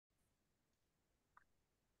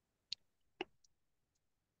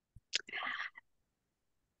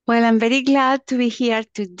Well, I'm very glad to be here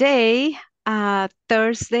today,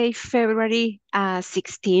 Thursday, February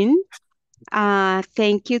 16.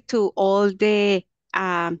 Thank you to all the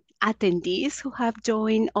attendees who have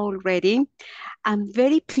joined already. I'm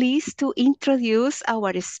very pleased to introduce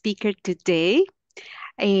our speaker today,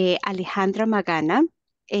 Alejandra Magana.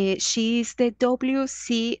 She is the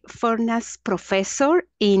W.C. Furnas Professor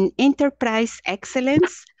in Enterprise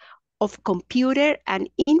Excellence of Computer and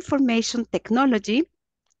Information Technology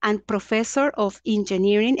and Professor of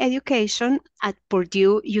Engineering Education at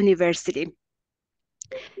Purdue University.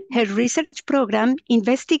 Her research program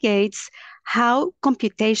investigates how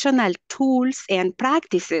computational tools and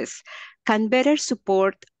practices can better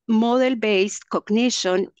support model-based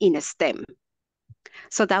cognition in STEM.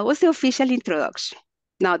 So that was the official introduction.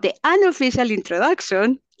 Now, the unofficial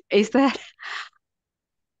introduction is that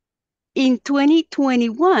in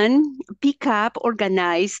 2021, PICUP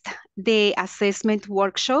organized the assessment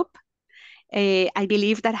workshop. I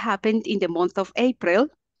believe that happened in the month of April,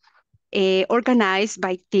 organized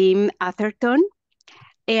by Tim Atherton.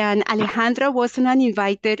 And Alejandra was an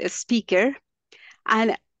invited speaker.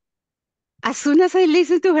 And as soon as I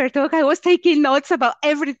listened to her talk, I was taking notes about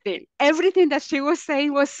everything. Everything that she was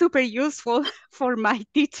saying was super useful for my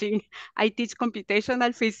teaching. I teach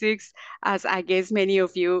computational physics, as I guess many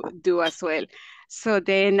of you do as well. So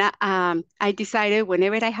then I decided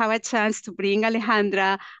whenever I have a chance to bring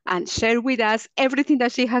Alejandra and share with us everything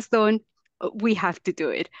that she has done, we have to do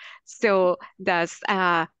it. So that's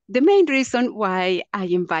the main reason why I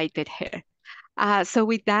invited her. So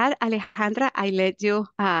with that, Alejandra, I let you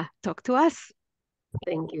talk to us.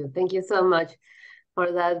 Thank you. Thank you so much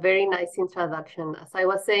for that very nice introduction. As I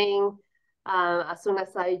was saying, as soon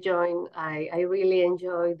as I joined, I really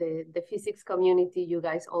enjoy the physics community. You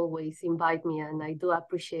guys always invite me, and I do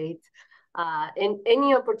appreciate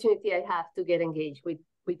any opportunity I have to get engaged with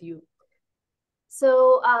you.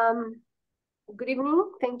 So good evening.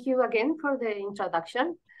 Thank you again for the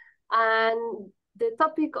introduction. And the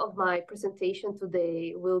topic of my presentation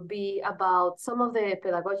today will be about some of the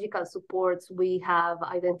pedagogical supports we have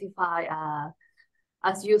identified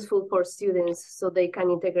as useful for students so they can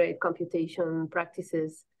integrate computation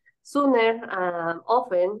practices sooner,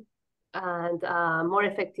 often, and more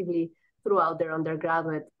effectively throughout their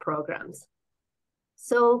undergraduate programs.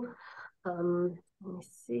 So let me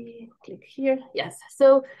see, click here. Yes,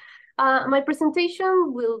 so my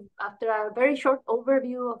presentation will, after a very short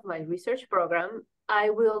overview of my research program, I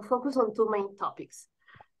will focus on two main topics.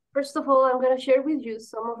 First of all, I'm going to share with you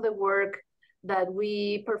some of the work that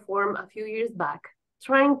we performed a few years back,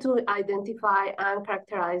 trying to identify and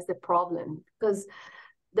characterize the problem, because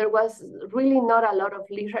there was really not a lot of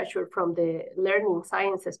literature from the learning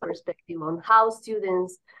sciences perspective on how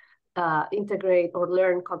students integrate or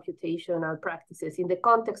learn computational practices in the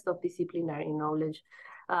context of disciplinary knowledge.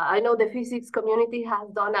 I know the physics community has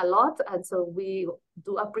done a lot, and so we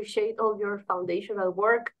do appreciate all your foundational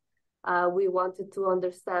work. We wanted to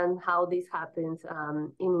understand how this happens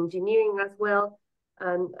in engineering as well.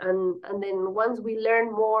 And then once we learn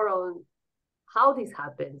more on how this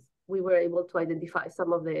happens, we were able to identify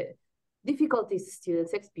some of the difficulties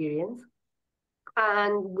students experience.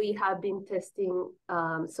 And we have been testing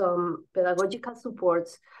some pedagogical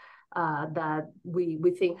supports that we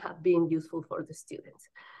think have been useful for the students.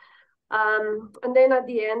 And then at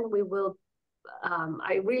the end, we will,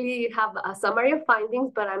 I really have a summary of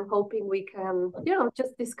findings, but I'm hoping we can,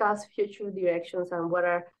 just discuss future directions and what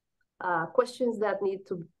are questions that need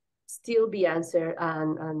to still be answered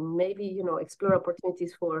and maybe, explore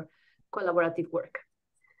opportunities for collaborative work.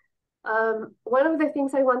 One of the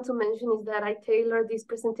things I want to mention is that I tailored this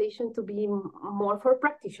presentation to be more for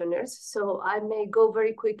practitioners. So I may go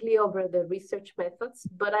very quickly over the research methods,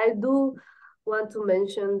 but I do want to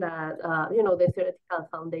mention that, the theoretical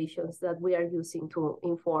foundations that we are using to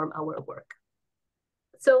inform our work.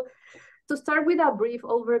 So to start with a brief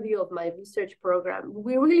overview of my research program,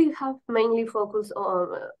 we really have mainly focused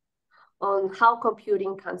on how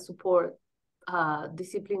computing can support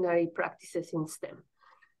disciplinary practices in STEM.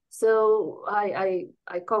 So I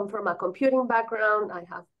come from a computing background. I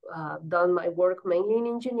have done my work mainly in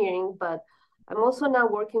engineering, but I'm also now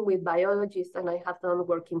working with biologists and I have done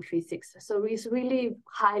work in physics. So it's really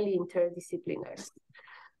highly interdisciplinary.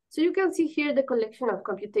 So you can see here the collection of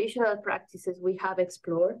computational practices we have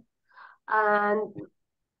explored. And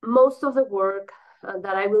most of the work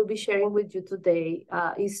that I will be sharing with you today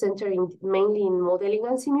is centering mainly in modeling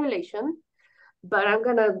and simulation, but I'm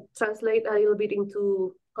gonna translate a little bit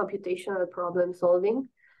into computational problem solving.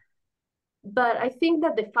 But I think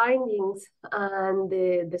that the findings and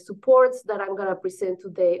the supports that I'm going to present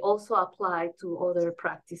today also apply to other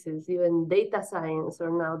practices, even data science, or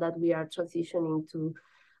now that we are transitioning to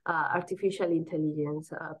artificial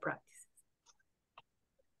intelligence practices.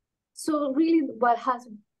 So really what has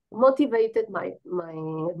motivated my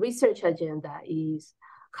research agenda is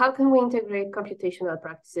how can we integrate computational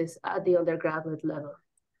practices at the undergraduate level?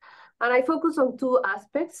 And I focus on two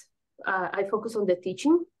aspects. I focus on the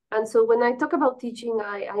teaching. And so when I talk about teaching,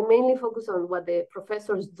 I mainly focus on what the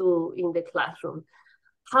professors do in the classroom.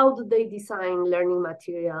 How do they design learning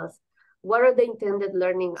materials? What are the intended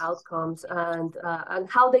learning outcomes? And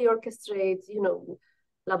how they orchestrate,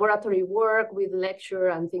 laboratory work with lecture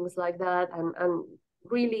and things like that. And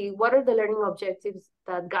really, what are the learning objectives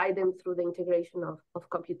that guide them through the integration of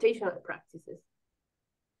computational practices?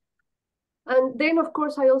 And then, of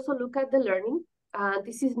course, I also look at the learning.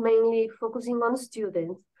 This is mainly focusing on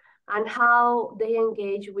students and how they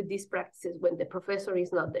engage with these practices when the professor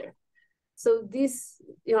is not there. So this,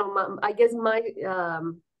 I guess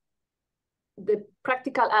the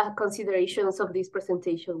practical considerations of this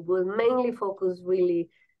presentation will mainly focus really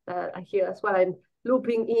here. That's what I'm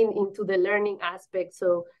looping into the learning aspect.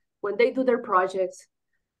 So when they do their projects,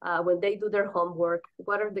 when they do their homework,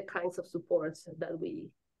 what are the kinds of supports that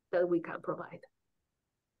we can provide?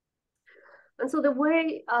 And so the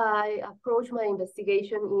way I approach my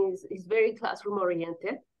investigation is very classroom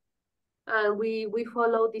oriented, and we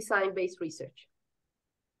follow design-based research.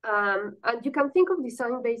 And you can think of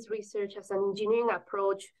design-based research as an engineering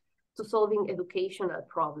approach to solving educational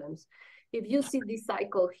problems. If you see this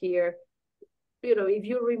cycle here, if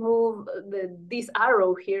you remove this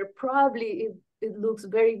arrow here, probably it looks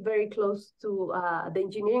very, very close to the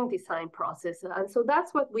engineering design process. And so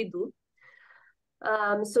that's what we do.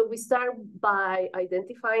 So we start by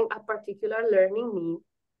identifying a particular learning need.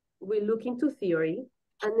 We look into theory,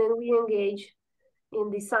 and then we engage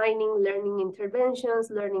in designing learning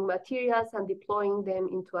interventions, learning materials, and deploying them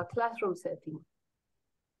into a classroom setting.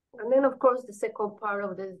 And then, of course, the second part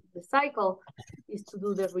of the cycle is to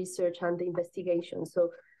do the research and the investigation.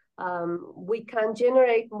 So we can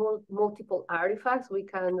generate multiple artifacts. We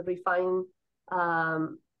can refine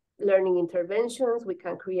learning interventions. We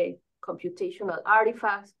can create computational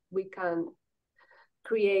artifacts. We can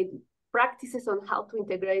create practices on how to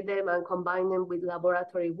integrate them and combine them with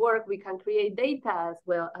laboratory work. We can create data as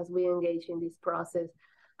well as we engage in this process.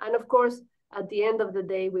 And of course, at the end of the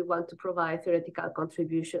day, we want to provide theoretical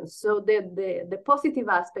contributions. So the positive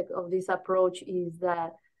aspect of this approach is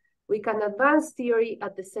that we can advance theory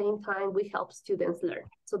at the same time we help students learn.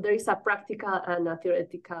 So there is a practical and a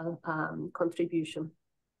theoretical contribution.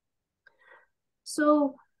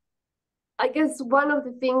 So I guess one of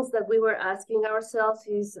the things that we were asking ourselves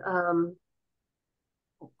is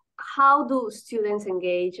how do students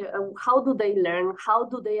engage? How do they learn? How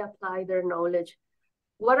do they apply their knowledge?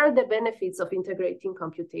 What are the benefits of integrating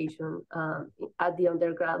computation at the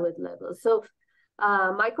undergraduate level? So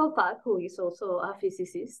Michael Pack, who is also a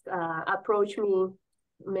physicist, approached me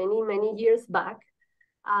many years back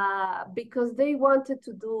because they wanted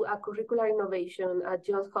to do a curricular innovation at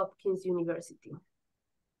Johns Hopkins University.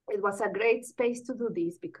 It was a great space to do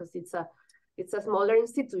this because it's a smaller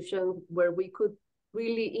institution where we could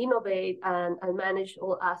really innovate and manage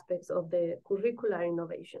all aspects of the curricular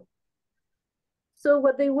innovation. So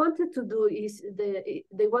what they wanted to do is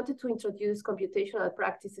they wanted to introduce computational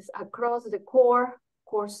practices across the core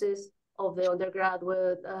courses of the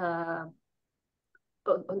undergraduate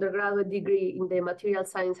degree in the material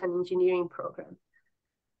science and engineering program.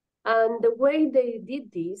 And the way they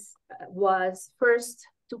did this was first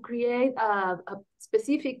to create a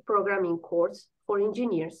specific programming course for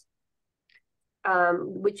engineers,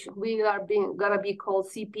 which we are gonna be called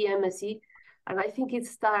CPMSE, and I think it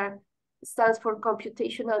stands for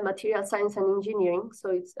Computational Material Science and Engineering.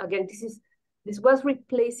 So it's, again, this was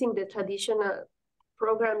replacing the traditional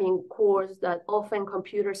programming course that often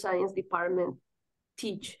computer science department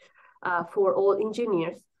teach for all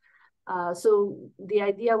engineers. So the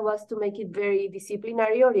idea was to make it very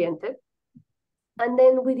disciplinary oriented. And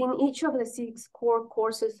then within each of the 6 core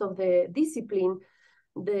courses of the discipline,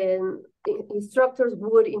 the instructors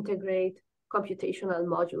would integrate computational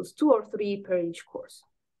modules, 2 or 3 per each course.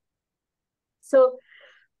 So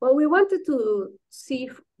what we wanted to see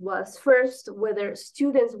was first whether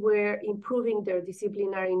students were improving their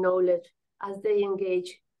disciplinary knowledge as they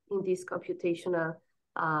engage in these computational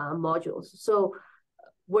modules. So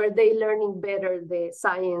were they learning better the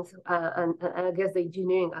science and I guess the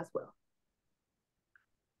engineering as well?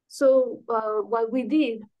 So what we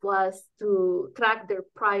did was to track their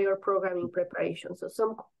prior programming preparation. So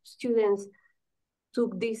some students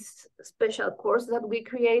took this special course that we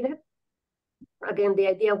created. Again, the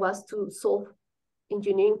idea was to solve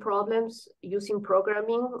engineering problems using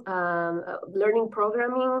programming, learning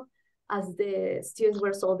programming as the students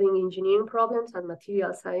were solving engineering problems and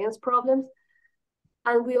material science problems.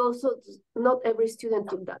 And we also, not every student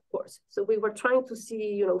took that course. So we were trying to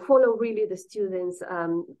see, follow really the students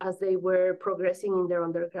as they were progressing in their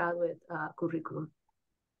undergraduate curriculum.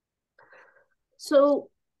 So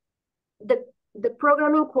the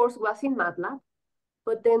programming course was in MATLAB,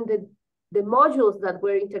 but then the modules that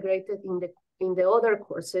were integrated in the other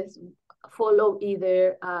courses follow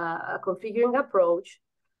either a configuring approach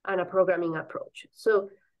and a programming approach. So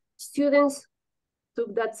students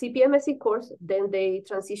took that CPMSE course, then they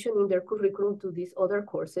transitioned in their curriculum to these other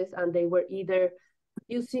courses, and they were either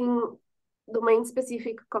using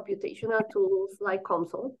domain-specific computational tools like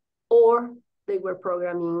COMSOL, or they were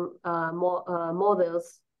programming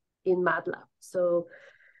models in MATLAB. So,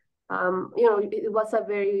 it was a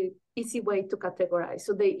very easy way to categorize.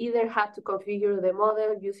 So they either had to configure the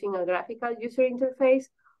model using a graphical user interface,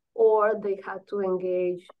 or they had to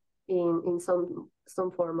engage in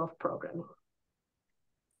some form of programming.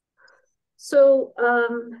 So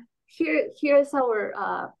here's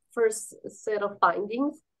our first set of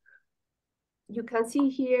findings. You can see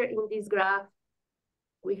here in this graph,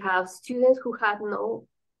 we have students who had no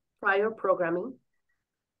prior programming.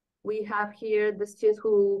 We have here the students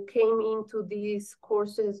who came into these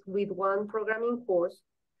courses with 1 programming course,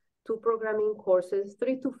 2 programming courses,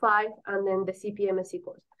 3 to 5, and then the CPMSE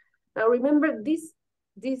course. Now remember, this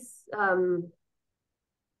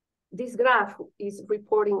graph is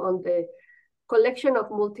reporting on the collection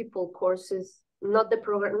of multiple courses, not the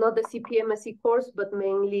CPMSE course, but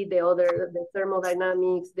mainly the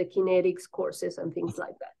thermodynamics, the kinetics courses, and things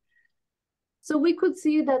like that. So we could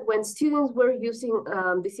see that when students were using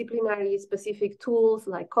disciplinary specific tools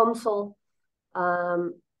like COMSOL,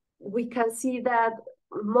 we can see that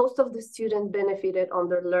most of the students benefited on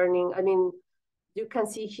their learning. I mean, you can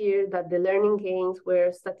see here that the learning gains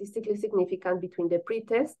were statistically significant between the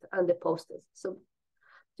pre-test and the post-test. So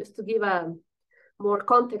just to give a more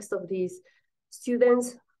context of these,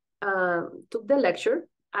 students took the lecture,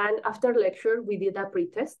 and after lecture, we did a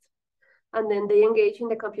pre-test. And then they engage in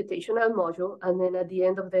the computational module. And then at the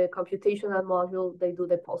end of the computational module, they do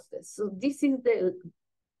the post-test. So this is the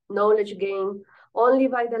knowledge gain only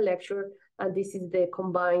by the lecture. And this is the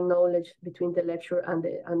combined knowledge between the lecture and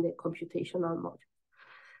the computational module.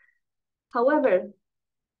 However,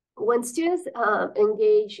 when students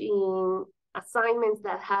engage in assignments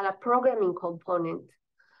that had a programming component,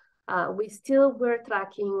 we still were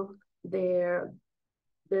tracking the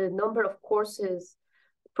number of courses,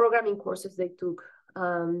 programming courses they took,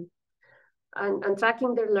 and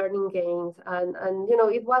tracking their learning gains. And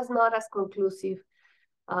it was not as conclusive.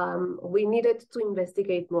 We needed to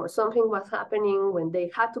investigate more. Something was happening when they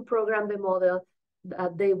had to program the model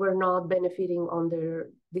that they were not benefiting on their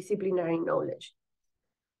disciplinary knowledge.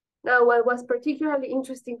 Now, what was particularly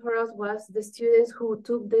interesting for us was the students who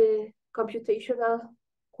took the computational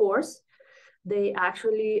course. They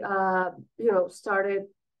actually, started,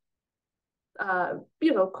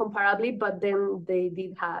 comparably, but then they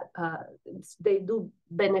do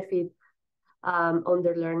benefit on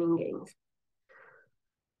their learning gains.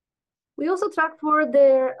 We also track for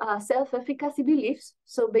their self-efficacy beliefs.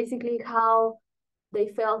 So basically how they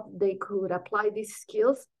felt they could apply these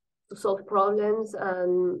skills to solve problems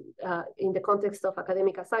and in the context of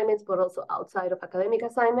academic assignments, but also outside of academic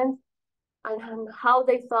assignments, and how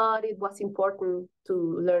they thought it was important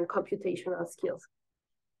to learn computational skills.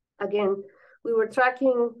 Again, we were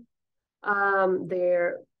tracking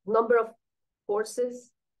their number of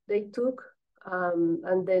courses they took,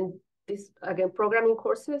 and then this, again, programming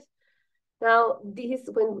courses. Now,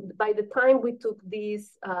 by the time we took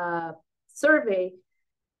this survey,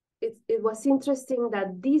 it was interesting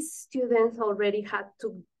that these students already had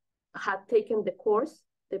taken the course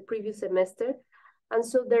the previous semester, and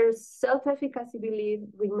so their self-efficacy belief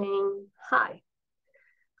remained high.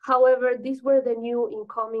 However, these were the new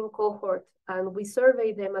incoming cohort, and we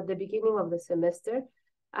surveyed them at the beginning of the semester,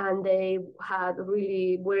 and they had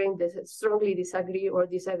really were in the strongly disagree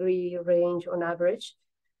range on average.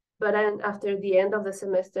 But then after the end of the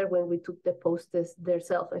semester, when we took the post-test, their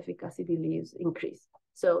self-efficacy beliefs increased.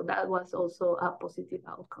 So that was also a positive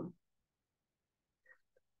outcome.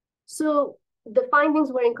 So the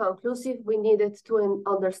findings were inconclusive. We needed to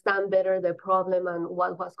understand better the problem and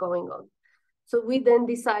what was going on. So we then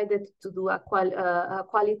decided to do a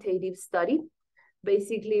qualitative study.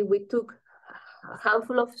 Basically, we took a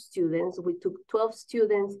handful of students. We took 12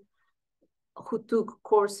 students who took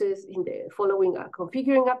courses in the following a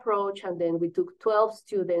configuring approach, and then we took 12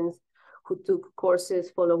 students who took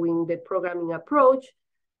courses following the programming approach,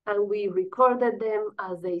 and we recorded them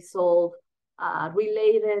as they solved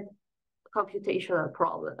related computational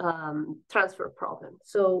problem, transfer problem.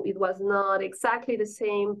 So it was not exactly the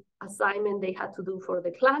same assignment they had to do for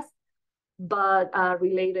the class, but a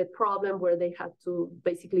related problem where they had to,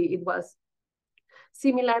 basically it was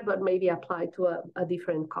similar, but maybe applied to a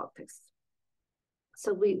different context.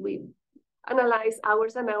 So we analyzed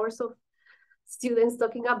hours and hours of students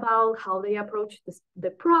talking about how they approach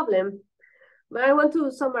the problem. But I want to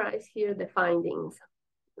summarize here the findings.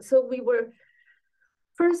 So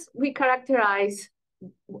we characterized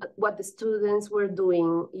what the students were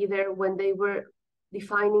doing, either when they were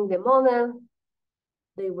defining the model,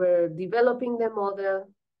 they were developing the model,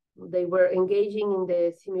 they were engaging in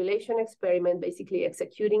the simulation experiment, basically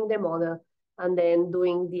executing the model, and then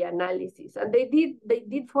doing the analysis. And they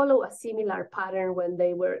did follow a similar pattern when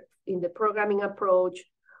they were in the programming approach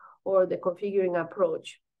or the configuring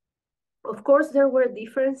approach. Of course, there were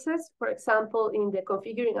differences. For example, in the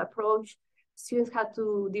configuring approach, students had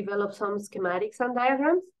to develop some schematics and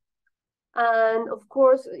diagrams. And of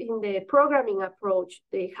course, in the programming approach,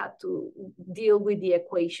 they had to deal with the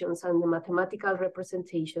equations and the mathematical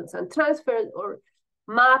representations and transfer or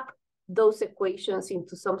map those equations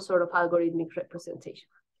into some sort of algorithmic representation.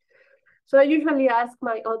 So I usually ask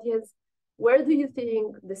my audience, where do you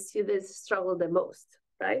think the students struggle the most,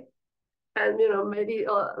 right? And maybe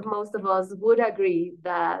most of us would agree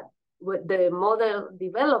that the model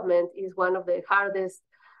development is one of the hardest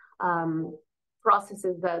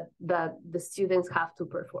processes that the students have to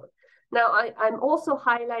perform. Now, I'm also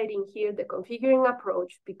highlighting here the configuring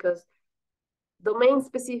approach because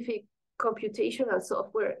domain-specific computation and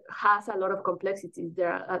software has a lot of complexities.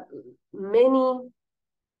 There are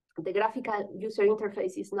the graphical user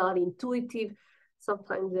interface is not intuitive.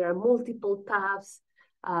 Sometimes there are multiple tabs,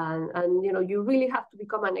 and you really have to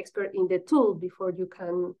become an expert in the tool before you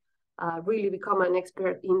can really become an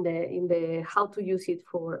expert in the how to use it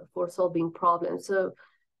for solving problems. So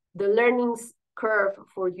the learning curve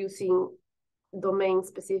for using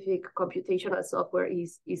domain-specific computational software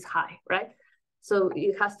is high, right? So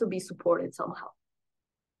it has to be supported somehow.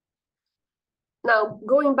 Now,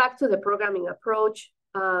 going back to the programming approach,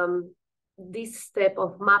 this step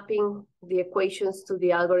of mapping the equations to the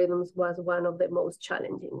algorithms was one of the most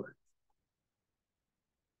challenging ones.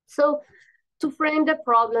 So to frame the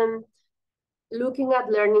problem, looking at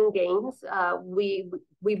learning gains, we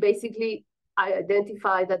basically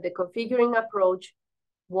identified that the configuring approach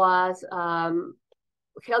was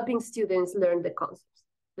helping students learn the concepts.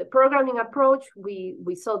 The programming approach,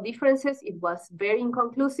 we saw differences. It was very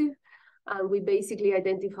inconclusive, and we basically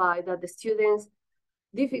identified that the students'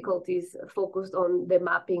 difficulties focused on the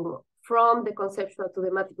mapping from the conceptual to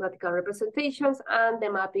the mathematical representations and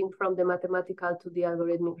the mapping from the mathematical to the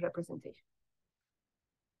algorithmic representation.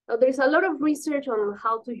 Now, there's a lot of research on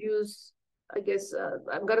how to use, I guess,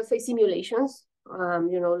 I'm going to say simulations.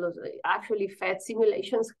 Actually fed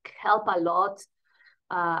simulations help a lot.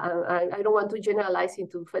 I don't want to generalize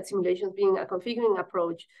into fed simulations being a configuring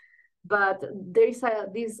approach, but there is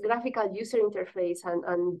this graphical user interface,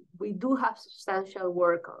 and we do have substantial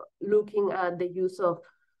work looking at the use of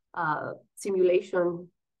simulation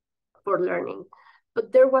for learning.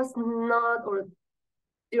 But there was not, or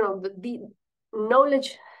the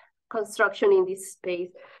knowledge construction in this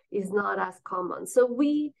space is not as common. So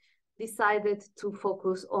we decided to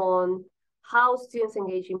focus on how students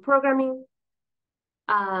engage in programming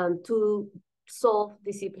to solve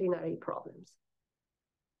disciplinary problems.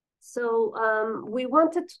 So we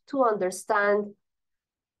wanted to understand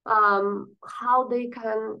how they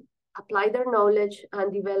can apply their knowledge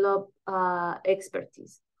and develop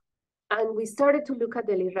expertise. And we started to look at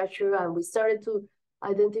the literature, and we started to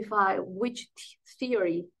identify which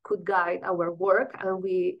theory could guide our work, and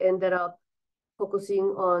we ended up focusing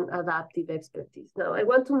on adaptive expertise. Now, I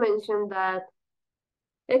want to mention that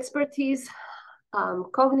expertise,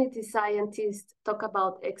 cognitive scientists talk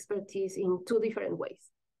about expertise in two different ways.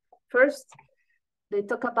 First, they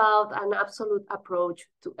talk about an absolute approach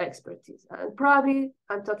to expertise. And probably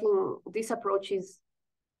this approach is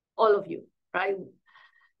all of you, right?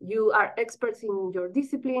 You are experts in your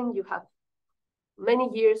discipline. You have many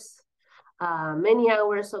years, many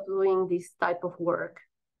hours of doing this type of work.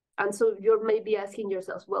 And so you're maybe asking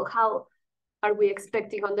yourselves, well, how are we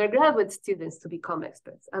expecting undergraduate students to become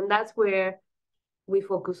experts? And that's where we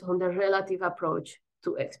focus on the relative approach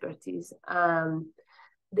to expertise.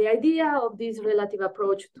 The idea of this relative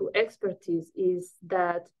approach to expertise is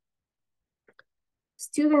that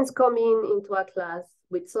students come into a class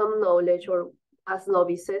with some knowledge or as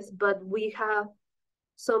novices, but we have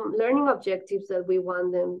some learning objectives that we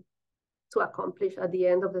want them to accomplish at the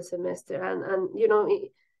end of the semester. And you know,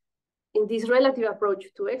 in this relative approach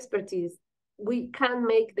to expertise, we can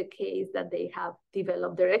make the case that they have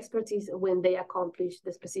developed their expertise when they accomplish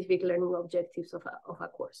the specific learning objectives of a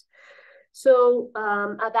course. So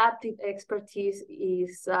adaptive expertise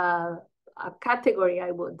is a category,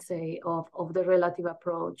 I would say, of the relative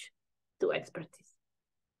approach to expertise.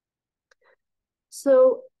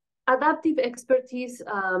 So adaptive expertise,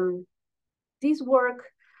 this work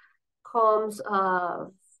comes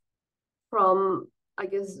from, I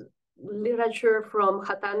guess, literature from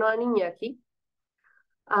Hatano and Iñaki.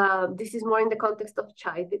 This is more in the context of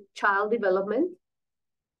child development,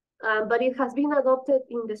 but it has been adopted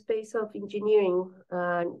in the space of engineering,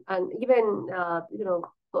 and even, you know,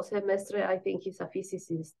 Jose Mestre, I think he's a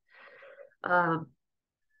physicist.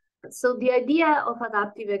 So the idea of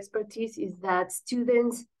adaptive expertise is that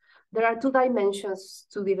students, there are two dimensions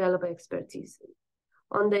to develop expertise.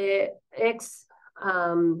 On the X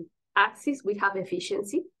axis, we have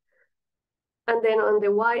efficiency. And then on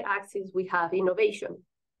the Y-axis, we have innovation.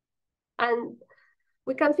 And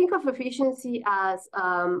we can think of efficiency as,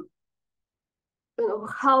 you know,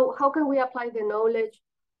 how can we apply the knowledge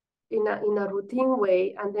in a routine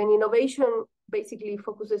way? And then innovation basically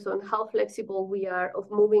focuses on how flexible we are of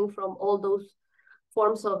moving from all those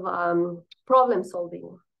forms of problem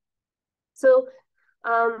solving. So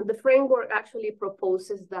the framework actually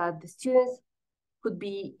proposes that the students could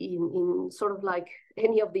be in sort of like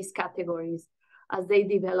any of these categories as they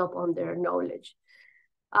develop on their knowledge.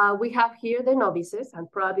 We have here the novices, and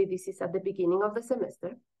probably this is at the beginning of the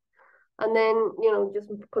semester. And then, you know, just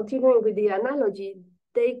continuing with the analogy,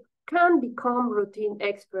 they can become routine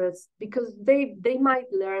experts because they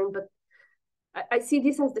might learn, but I see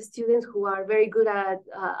this as the students who are very good at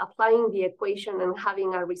applying the equation and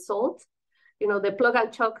having a result, you know, the plug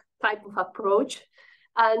and chalk type of approach.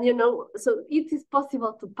 And, you know, so it is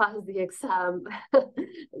possible to pass the exam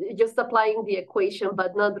just applying the equation,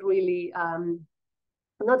 but not really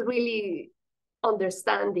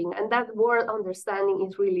understanding. And that word understanding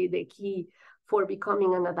is really the key for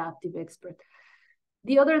becoming an adaptive expert.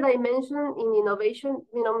 The other dimension in innovation,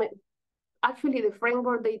 you know, actually the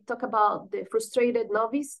framework, they talk about the frustrated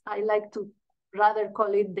novice. I like to rather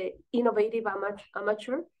call it the innovative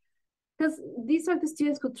amateur. Because these are the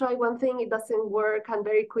students who try one thing, it doesn't work, and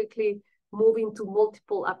very quickly move into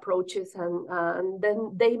multiple approaches, and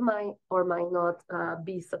then they might or might not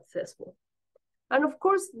be successful. And of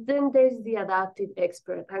course, then there's the adaptive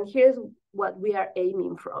expert, and here's what we are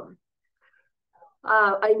aiming for.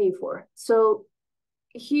 So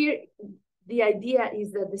here, the idea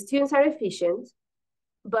is that the students are efficient,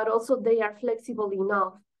 but also they are flexible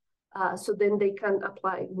enough so then they can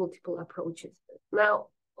apply multiple approaches. Now,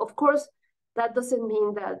 of course, that doesn't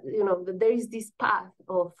mean that, you know, that there is this path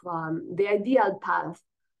of the ideal path.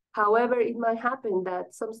 However, it might happen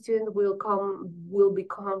that some students will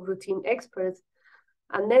become routine experts,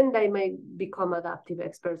 and then they may become adaptive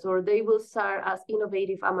experts, or they will start as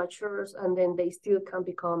innovative amateurs, and then they still can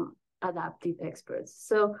become adaptive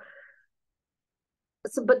experts.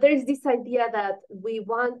 But there is this idea that we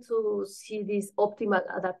want to see this optimal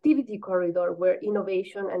adaptivity corridor where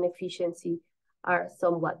innovation and efficiency are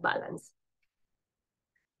somewhat balanced.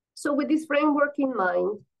 So with this framework in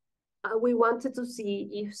mind, we wanted to see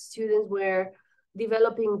if students were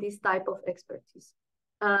developing this type of expertise.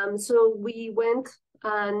 So we went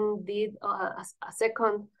and did a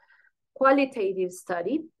second qualitative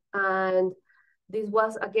study, and this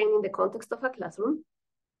was again in the context of a classroom.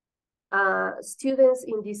 Students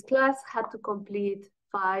in this class had to complete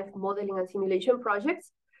 5 modeling and simulation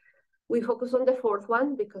projects. We focused on the 4th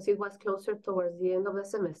one because it was closer towards the end of the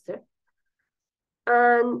semester.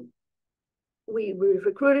 And we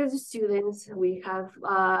recruited students. We have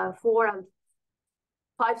 4 and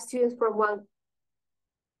 5 students from one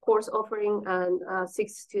course offering and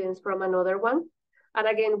 6 students from another one. And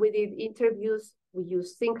again, we did interviews. We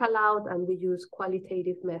used Think Aloud, and we used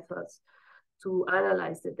qualitative methods to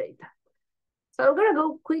analyze the data. So I'm going to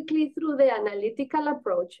go quickly through the analytical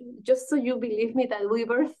approach, just so you believe me that we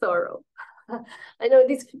were thorough. I know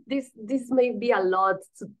this may be a lot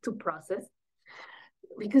to process,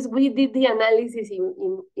 because we did the analysis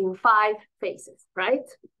in 5 phases, right?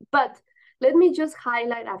 But let me just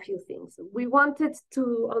highlight a few things. We wanted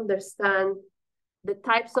to understand the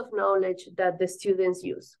types of knowledge that the students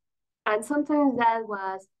use. And sometimes that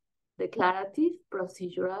was declarative,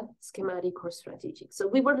 procedural, schematic, or strategic. So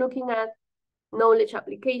we were looking at knowledge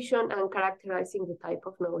application and characterizing the type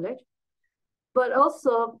of knowledge. But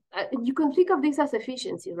also, you can think of this as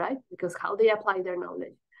efficiency, right? Because how they apply their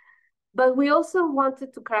knowledge. But we also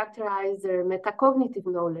wanted to characterize their metacognitive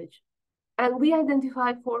knowledge. And we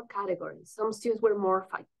identified 4 categories. Some students were more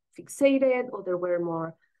fixated, others were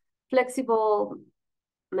more flexible,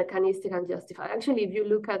 mechanistic, and justified. Actually, if you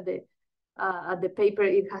look at the paper,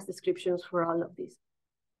 it has descriptions for all of these.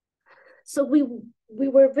 So we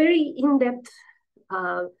were very in-depth,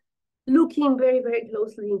 looking very, very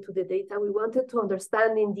closely into the data. We wanted to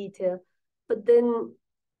understand in detail, but then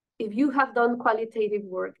if you have done qualitative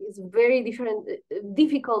work, it's very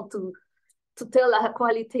difficult to tell a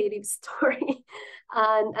qualitative story.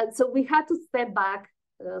 And so we had to step back,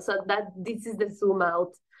 so that this is the zoom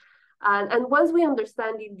out. And once we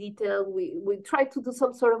understand in detail, we tried to do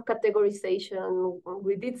some sort of categorization.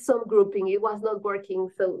 We did some grouping. It was not working.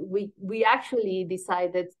 So we actually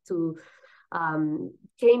decided to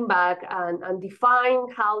came back and define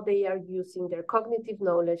how they are using their cognitive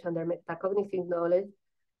knowledge and their metacognitive knowledge,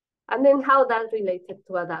 and then how that related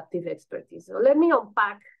to adaptive expertise. So let me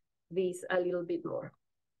unpack this a little bit more.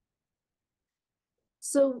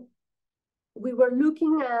 So we were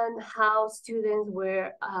looking at how students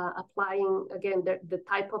were applying, again, the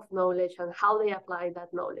type of knowledge and how they apply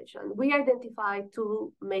that knowledge. And we identified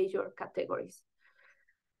 2 major categories.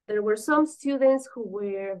 There were some students who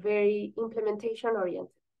were very implementation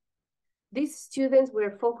oriented. These students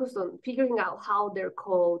were focused on figuring out how their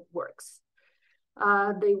code works.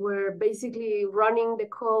 They were basically running the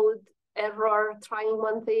code, error, trying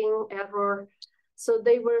one thing, error. So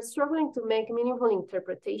they were struggling to make meaningful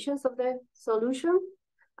interpretations of the solution,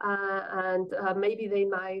 and maybe they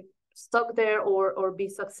might stuck there or be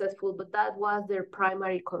successful, but that was their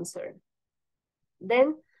primary concern.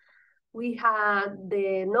 Then we had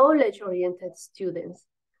the knowledge-oriented students.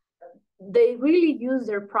 They really used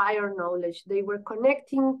their prior knowledge. They were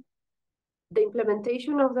connecting the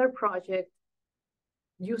implementation of their project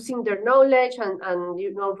using their knowledge and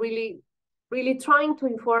really trying to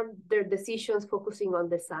inform their decisions, focusing on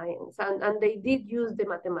the science. And they did use the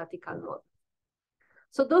mathematical model.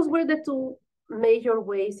 So those were the 2 major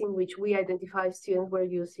ways in which we identify students were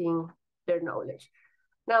using their knowledge.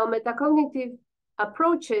 Now, metacognitive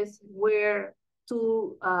approaches were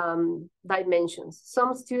 2 dimensions.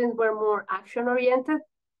 Some students were more action-oriented,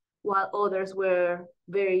 while others were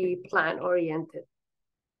very plan-oriented.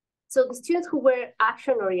 So the students who were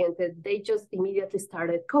action-oriented, they just immediately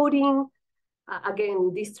started coding.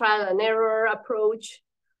 Again, this trial and error approach,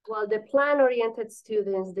 while the plan-oriented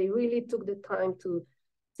students, they really took the time to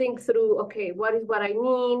think through, okay, what is what I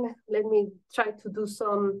need? Let me try to do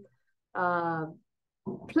some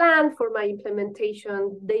plan for my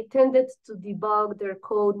implementation. They tended to debug their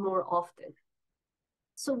code more often.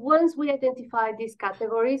 So once we identified these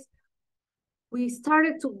categories, we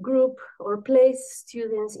started to group or place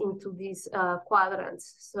students into these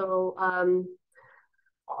quadrants. So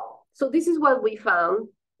this is what we found.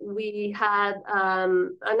 We had,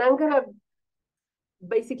 and I'm gonna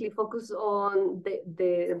basically focus on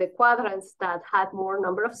the quadrants that had more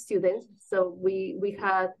number of students. So we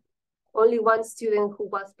had only 1 student who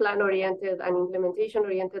was plan-oriented and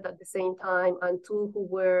implementation-oriented at the same time, and 2 who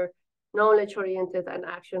were knowledge-oriented and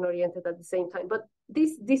action-oriented at the same time. But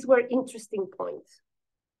these were interesting points.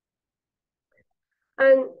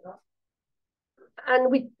 And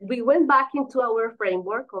we went back into our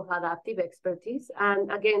framework of adaptive expertise.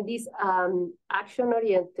 And again, this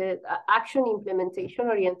action-oriented, action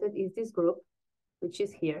implementation-oriented is this group, which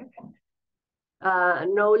is here.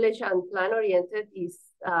 Knowledge and plan-oriented is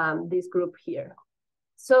this group here.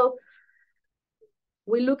 So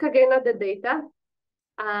we look again at the data,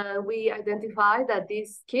 and we identify that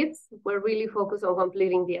these kids were really focused on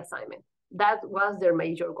completing the assignment. That was their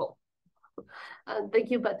major goal. And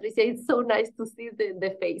thank you, Patricia. It's so nice to see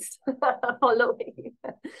the face following.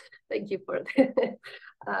 Thank you for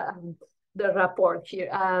the report here.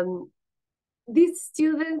 This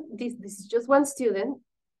student, this is just 1 student,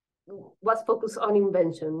 was focused on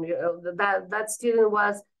invention. You know, that student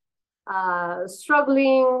was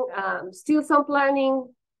struggling, still some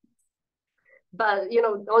planning, but you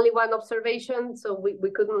know, only 1 observation, so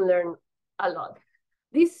we couldn't learn a lot.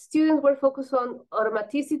 These students were focused on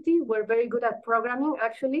automaticity, were very good at programming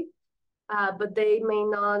actually, but they may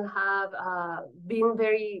not have been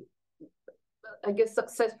very, I guess,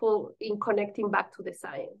 successful in connecting back to the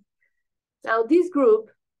science. Now this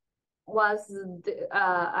group was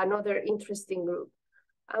another interesting group.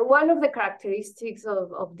 And one of the characteristics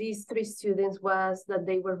of these 3 students was that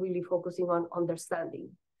they were really focusing on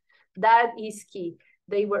understanding. That is key.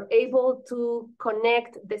 They were able to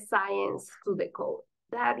connect the science to the code.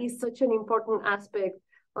 That is such an important aspect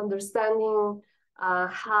understanding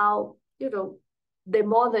how, the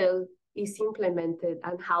model is implemented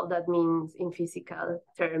and how that means in physical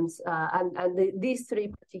terms. These three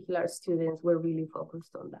particular students were really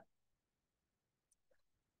focused on that.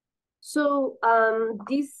 So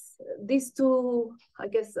these two, I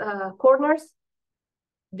guess, corners,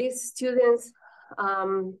 these students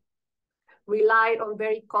relied on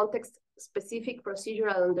very context-specific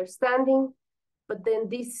procedural understanding, but then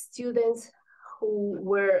these students who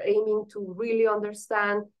were aiming to really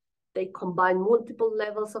understand, they combined multiple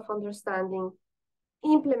levels of understanding,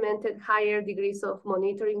 implemented higher degrees of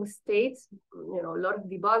monitoring states, a lot of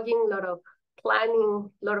debugging, a lot of planning,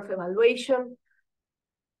 a lot of evaluation,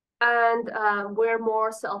 and were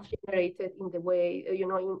more self-generated in the way,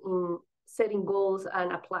 in setting goals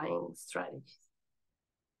and applying strategies.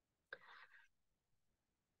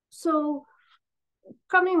 So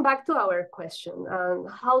coming back to our question,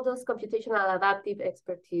 how does computational adaptive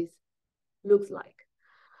expertise look like?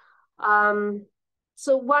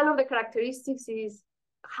 So one of the characteristics is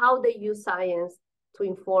how they use science to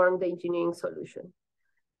inform the engineering solution.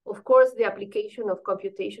 Of course, the application of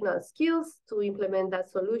computational skills to implement that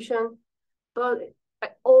solution, but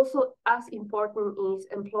also as important is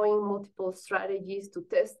employing multiple strategies to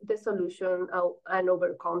test the solution and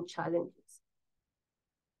overcome challenges.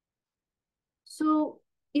 So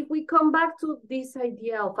if we come back to this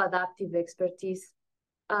idea of adaptive expertise,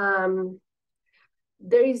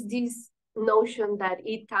 there is this notion that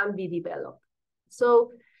it can be developed.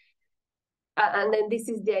 So, and then this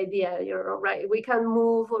is the idea, right? We can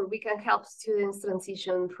move, or we can help students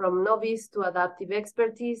transition from novice to adaptive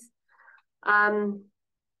expertise.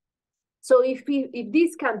 So if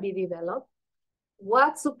this can be developed,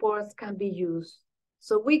 what supports can be used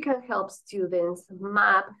so we can help students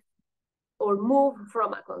map or move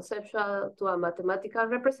from a conceptual to a mathematical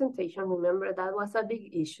representation? Remember, that was a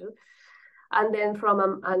big issue. And then from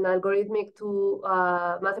an algorithmic to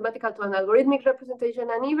mathematical to an algorithmic representation,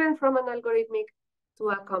 and even from an algorithmic to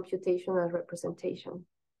a computational representation.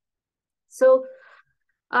 So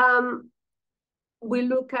we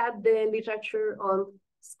look at the literature on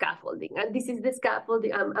scaffolding, and this is the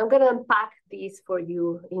scaffolding. I'm going to unpack this for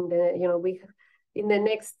you in the in the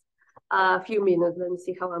next few minutes. Let me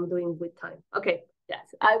see how I'm doing with time. Okay,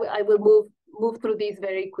 yes, I will move through this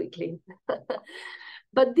very quickly.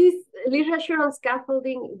 But this literature on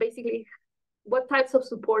scaffolding, basically, what types of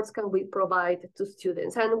supports can we provide to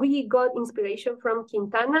students? And we got inspiration from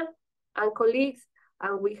Quintana and colleagues,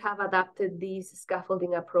 and we have adapted these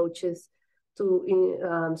scaffolding approaches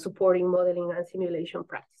to supporting modeling and simulation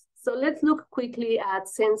practice. So let's look quickly at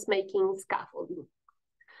sense-making scaffolding.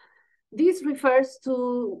 This refers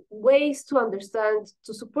to ways to understand,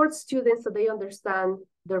 to support students so they understand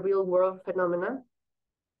the real world phenomena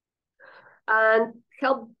and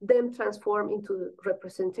help them transform into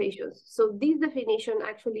representations. So this definition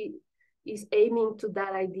actually is aiming to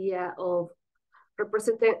that idea of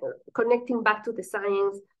connecting back to the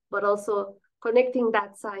science, but also connecting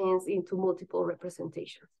that science into multiple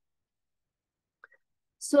representations.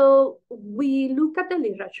 So we look at the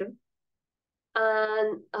literature,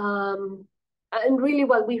 and really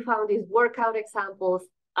what we found is workout examples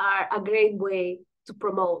are a great way to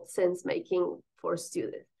promote sense making for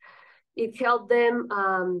students. It helped them,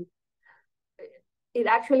 it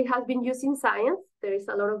actually has been used in science. There is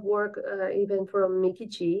a lot of work even from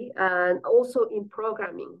Mikichi, and also in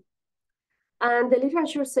programming. And the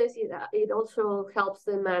literature says it also helps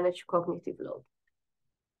them manage cognitive load.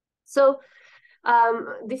 So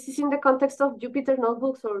this is in the context of Jupyter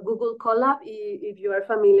Notebooks or Google Colab. If you are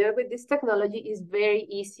familiar with this technology, it's very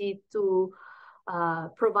easy to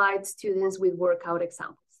provide students with workout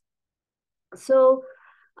examples. So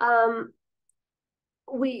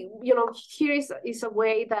here is a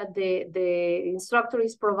way that the instructor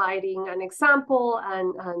is providing an example,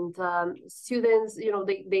 and students,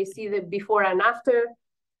 they see the before and after.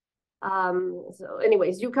 So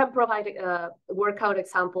anyways, you can provide workout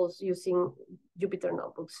examples using Jupyter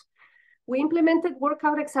Notebooks. We implemented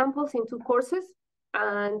workout examples in 2 courses,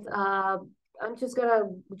 and I'm just gonna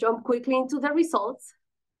jump quickly into the results.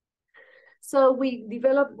 So we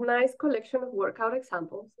developed a nice collection of workout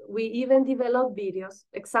examples. We even developed videos,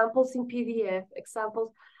 examples in PDF,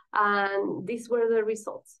 examples, and these were the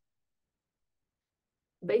results.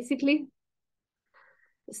 Basically,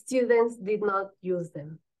 students did not use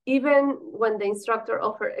them. Even when the instructor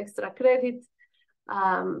offered extra credit,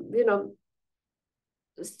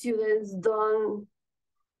 students don't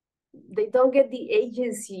get the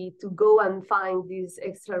agency to go and find these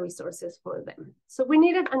extra resources for them. So we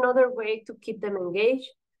needed another way to keep them engaged.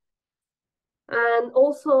 And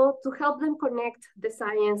also to help them connect the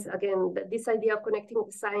science, again, this idea of connecting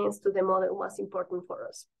the science to the model was important for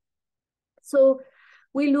us. So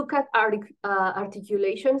we look at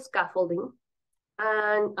articulation, scaffolding,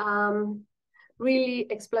 and really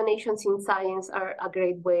explanations in science are a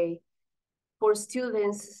great way for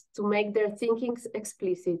students to make their thinking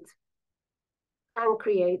explicit and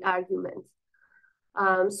create arguments.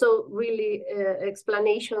 So really,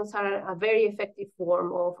 explanations are a very effective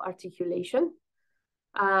form of articulation.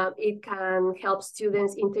 It can help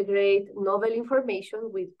students integrate novel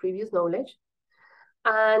information with previous knowledge,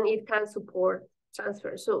 and it can support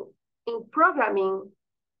transfer. So in programming,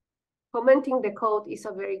 commenting the code is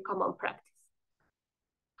a very common practice.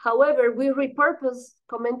 However, we repurpose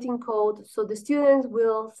commenting code so the students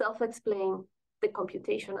will self-explain the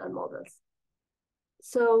computational models.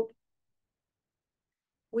 So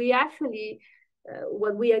we actually,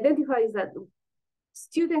 what we identify is that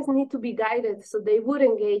students need to be guided so they would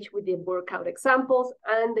engage with the workout examples.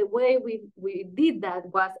 And the way we did that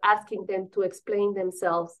was asking them to explain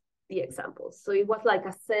themselves the examples. So it was like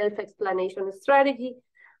a self-explanation strategy,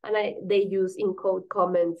 and they use in-code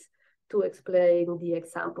comments to explain the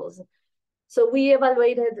examples. So we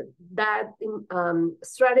evaluated that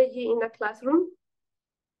strategy in a classroom,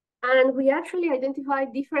 and we actually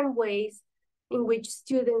identified different ways in which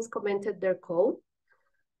students commented their code.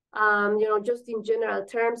 Just in general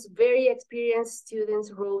terms, very experienced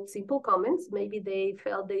students wrote simple comments. Maybe they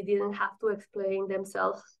felt they didn't have to explain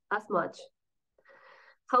themselves as much.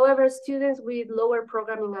 However, students with lower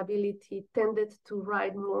programming ability tended to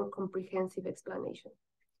write more comprehensive explanations.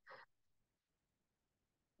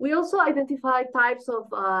 We also identify types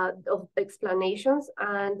of explanations,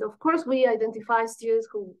 and of course, we identify students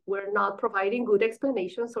who were not providing good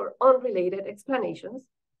explanations or unrelated explanations.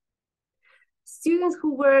 Students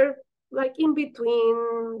who were like in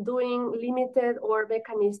between doing limited or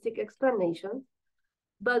mechanistic explanations,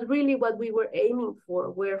 but really what we were aiming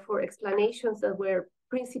for were for explanations that were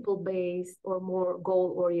principle-based or more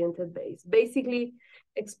goal-oriented based. Basically,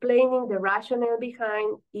 explaining the rationale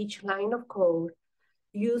behind each line of code,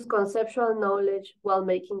 use conceptual knowledge while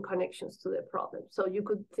making connections to the problem. So you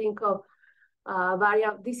could think of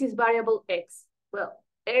this is variable X. Well,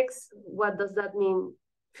 X, what does that mean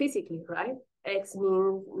physically, right? X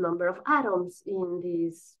means number of atoms in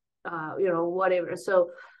this, whatever.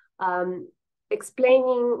 So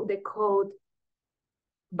explaining the code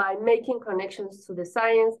by making connections to the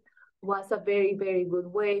science was a very, very good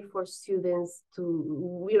way for students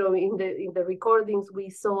to, in the recordings, we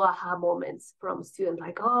saw aha moments from students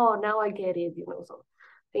like, oh, now I get it, so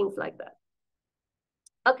things like that.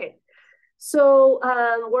 Okay, so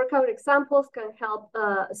workout examples can help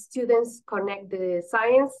students connect the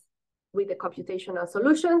science with the computational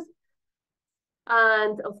solutions.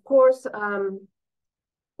 And of course,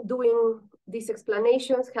 doing these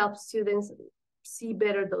explanations helps students see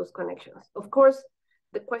better those connections. Of course,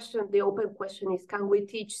 the open question is, can we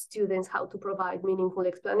teach students how to provide meaningful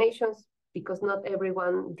explanations? Because not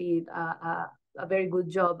everyone did a very good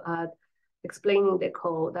job at explaining the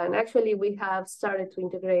code. And actually, we have started to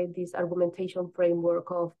integrate this argumentation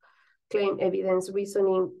framework of claim evidence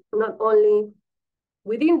reasoning, not only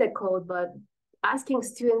within the code, but asking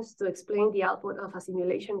students to explain the output of a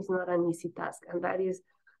simulation is not an easy task. And that is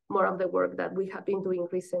more of the work that we have been doing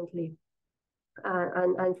recently.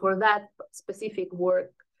 And for that specific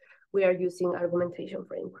work, we are using argumentation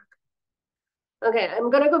framework. Okay, I'm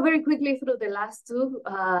gonna go very quickly through the last two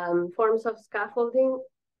forms of scaffolding.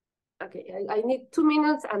 Okay, I need 2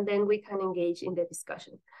 minutes and then we can engage in the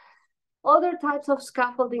discussion. Other types of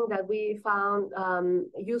scaffolding that we found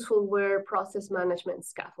useful were process management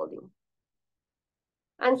scaffolding.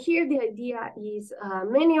 And here the idea is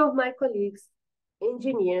many of my colleagues,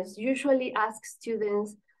 engineers, usually ask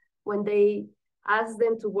students when they ask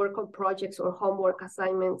them to work on projects or homework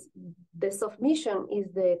assignments, the submission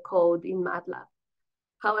is the code in MATLAB.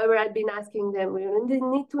 However, I've been asking them, we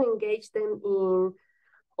need to engage them in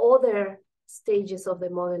other stages of the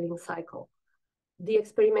modeling cycle. The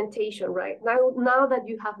experimentation, right? Now that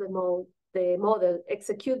you have the model,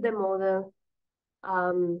 execute the model,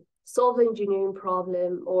 solve the engineering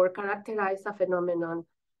problem, or characterize a phenomenon,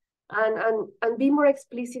 and be more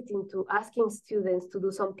explicit into asking students to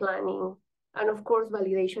do some planning, and of course,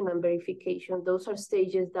 validation and verification. Those are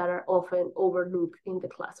stages that are often overlooked in the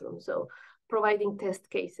classroom. So providing test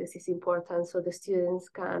cases is important so the students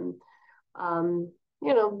can,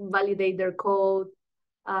 validate their code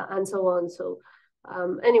and so on. So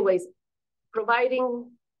anyways,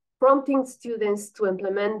 prompting students to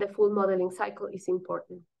implement the full modeling cycle is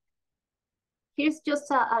important. Here's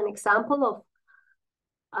just an example of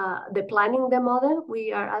the planning the model,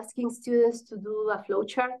 we are asking students to do a flow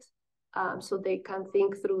chart so they can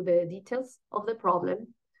think through the details of the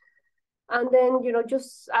problem. And then,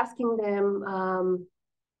 just asking them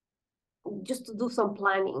just to do some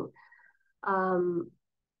planning.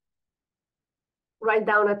 Write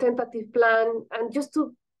down a tentative plan and just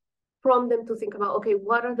to prompt them to think about, okay,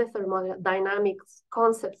 what are the thermodynamics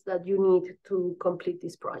concepts that you need to complete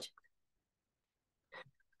this project?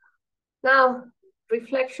 Now,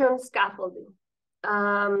 reflection scaffolding.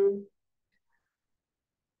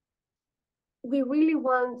 We really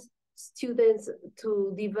want students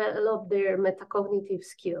to develop their metacognitive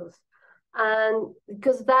skills, and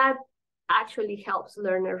because that actually helps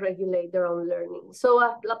learners regulate their own learning. So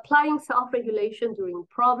applying self-regulation during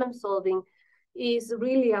problem solving is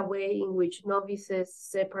really a way in which novices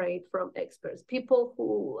separate from experts. People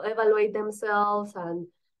who evaluate themselves and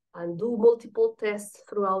do multiple tests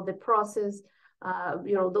throughout the process,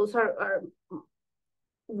 those are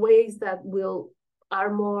ways that are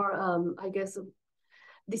more, I guess,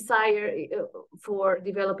 desire for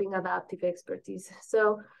developing adaptive expertise.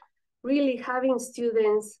 So really having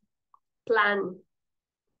students plan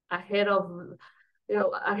ahead of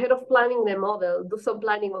planning the model, do some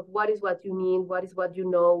planning of what is what you need, what is what you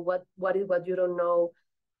know, what is what you don't know.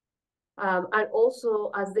 And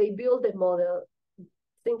also as they build the model,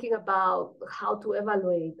 thinking about how to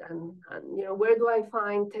evaluate and where do I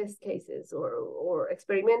find test cases or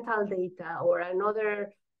experimental data or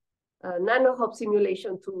another nano-hop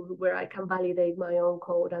simulation tool where I can validate my own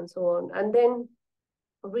code and so on. And then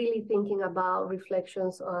really thinking about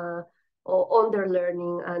reflections on their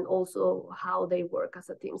learning and also how they work as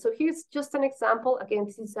a team. So here's just an example. Again,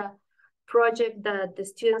 this is a project that the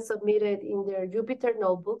students submitted in their Jupyter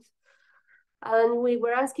notebooks. And we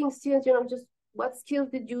were asking students, just what skills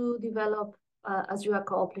did you develop as you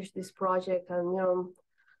accomplished this project? And,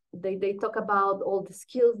 they talk about all the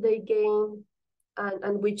skills they gained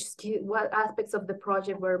and what aspects of the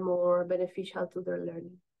project were more beneficial to their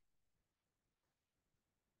learning.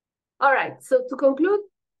 All right, so to conclude,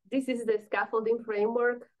 this is the scaffolding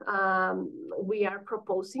framework we are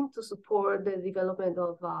proposing to support the development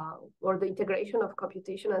of or the integration of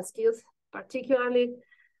computational skills, particularly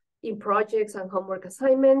in projects and homework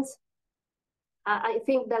assignments. I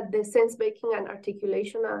think that the sense-making and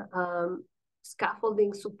articulation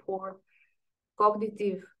scaffolding support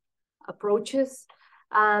cognitive approaches,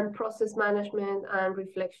 and process management and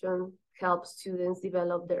reflection help students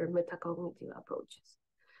develop their metacognitive approaches.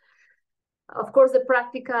 Of course, the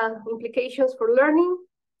practical implications for learning,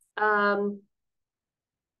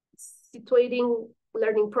 situating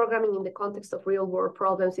learning programming in the context of real-world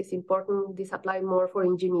problems is important. This applies more for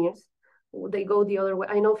engineers. They go the other way.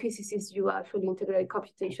 I know physicists, you actually integrate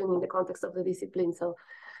computation in the context of the discipline.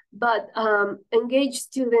 But engage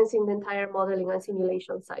students in the entire modeling and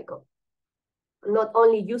simulation cycle. Not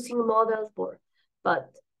only using models, but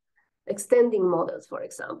extending models, for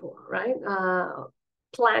example, right?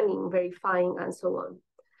 Planning, verifying, and so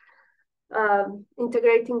on.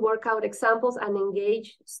 Integrating workout examples and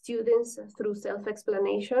engage students through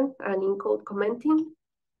self-explanation and in-code commenting.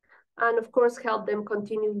 And of course, help them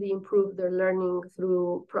continually improve their learning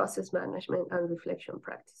through process management and reflection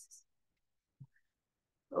practices.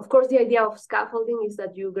 Of course, the idea of scaffolding is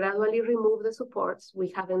that you gradually remove the supports.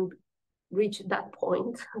 We haven't reached that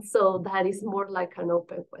point, so that is more like an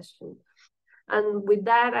open question. And with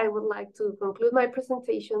that, I would like to conclude my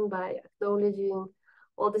presentation by acknowledging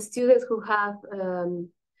all the students who have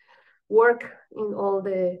worked in all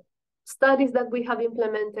the studies that we have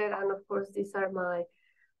implemented. And of course, these are my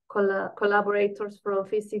collaborators from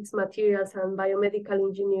physics, materials, and biomedical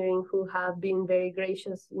engineering who have been very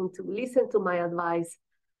gracious to listen to my advice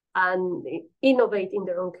and innovate in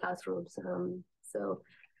their own classrooms. So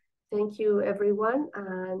thank you, everyone.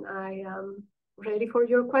 And I am ready for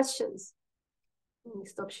your questions. Let me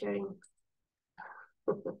stop sharing.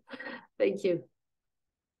 Thank you.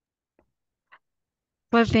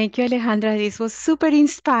 Well, thank you, Alejandra. This was super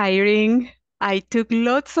inspiring. I took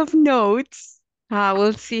lots of notes.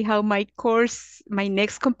 We'll see how my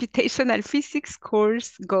next computational physics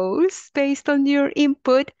course goes based on your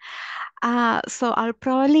input. So I'll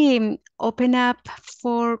probably open up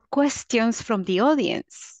for questions from the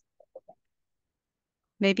audience.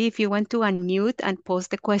 Maybe if you want to unmute and pose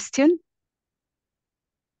the question.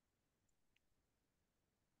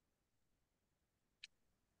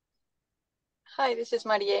 Hi, this is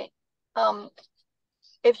Marie.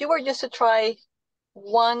 If you were just to try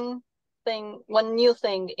one new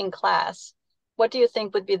thing in class, what do you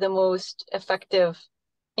think would be the most effective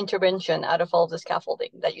intervention out of all the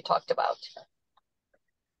scaffolding that you talked about?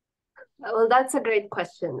 Well, that's a great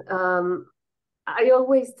question. I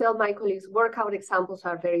always tell my colleagues workout examples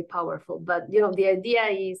are very powerful, but the idea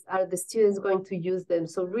is, are the students going to use them?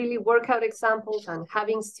 So really workout examples and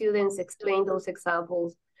having students explain those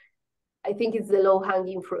examples, I think it's the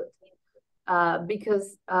low-hanging fruit.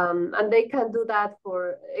 Because and they can do that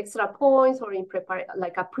for extra points or in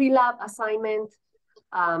like a pre-lab assignment.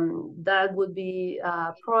 That would be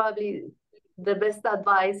probably the best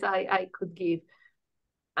advice I could give.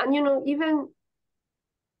 And even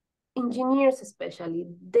engineers especially,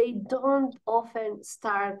 they don't often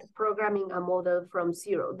start programming a model from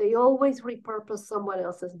zero. They always repurpose someone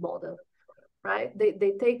else's model, right?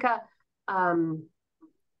 They take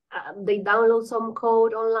they download some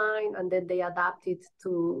code online and then they adapt it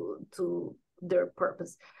to their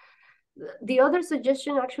purpose. The other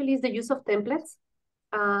suggestion actually is the use of templates.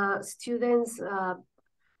 Students,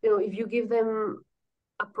 if you give them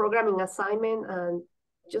a programming assignment and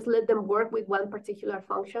just let them work with one particular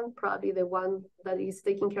function, probably the one that is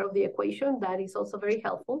taking care of the equation, that is also very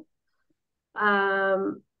helpful.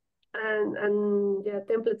 And yeah,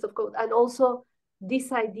 templates of code. And also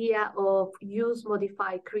this idea of use,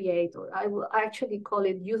 modify, create, or I will actually call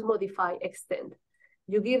it use, modify, extend.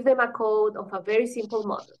 You give them a code of a very simple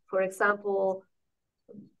model. For example,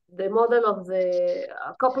 the model of a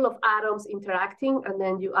couple of atoms interacting, and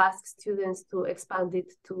then you ask students to expand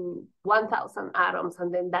it to 1,000 atoms,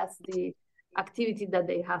 and then that's the activity that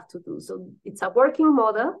they have to do. So it's a working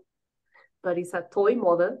model, but it's a toy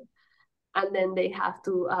model, and then they have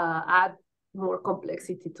to add more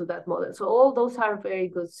complexity to that model. So all those are very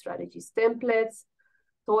good strategies: templates,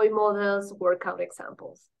 toy models, workout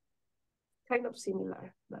examples. Kind of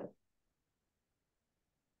similar, but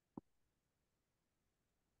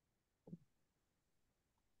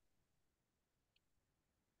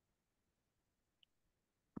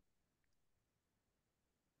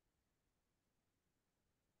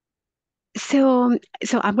So,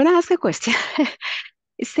 I'm going to ask a question.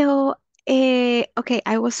 So, okay,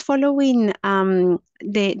 I was following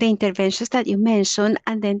the interventions that you mentioned,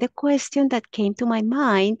 and then the question that came to my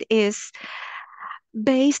mind is,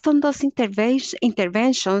 based on those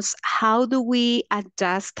interventions, how do we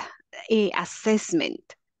adjust a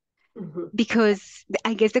assessment? Because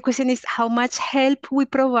I guess the question is how much help we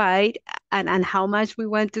provide and how much we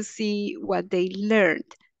want to see what they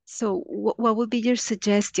learned. So, what would be your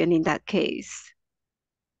suggestion in that case?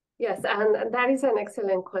 yes, and that is an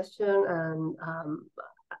excellent question. And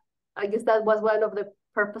I guess that was one of the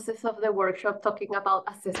purposes of the workshop, talking about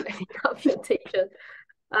assessment and computation.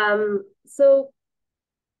 So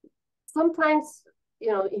sometimes,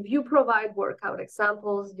 if you provide workout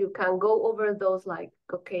examples, you can go over those like,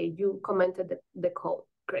 okay, you commented the code,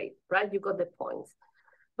 great, right? You got the points.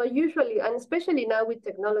 But usually, and especially now with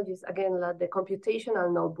technologies, again, like the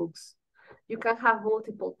computational notebooks, you can have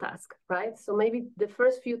multiple tasks, right? So maybe the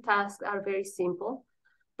first few tasks are very simple,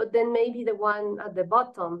 but then maybe the one at the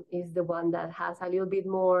bottom is the one that has a little bit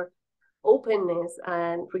more openness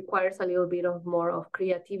and requires a little bit of more of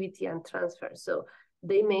creativity and transfer. So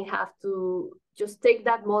they may have to just take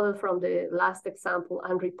that model from the last example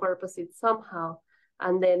and repurpose it somehow.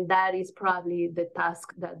 And then that is probably the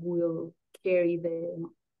task that will carry the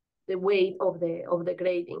weight of the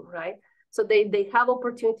grading, right? So they have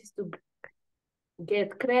opportunities to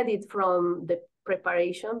get credit from the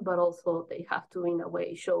preparation, but also they have to, in a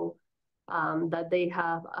way, show that they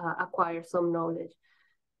have acquired some knowledge.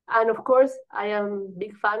 And of course, I am a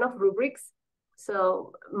big fan of rubrics.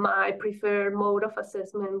 So my preferred mode of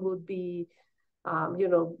assessment would be,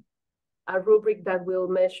 a rubric that will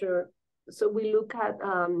measure. So we look at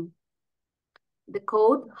the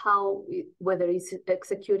code, whether it's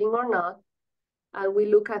executing or not. And we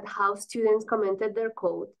look at how students commented their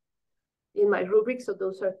code in my rubric. So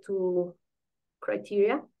those are two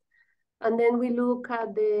criteria. And then we look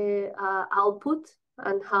at the output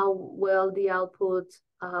and how well the output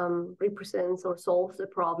represents or solves the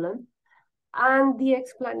problem, and the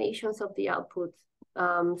explanations of the output.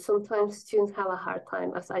 Sometimes students have a hard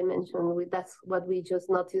time, as I mentioned, that's what we just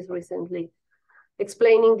noticed recently,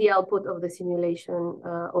 explaining the output of the simulation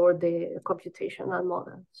or the computational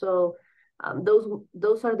model. So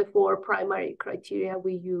those are the four primary criteria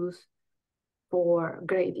we use for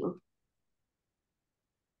grading.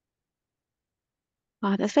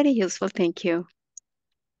 Wow, that's very useful. Thank you.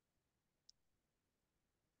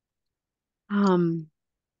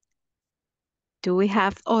 Do we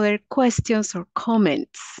have other questions or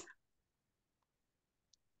comments?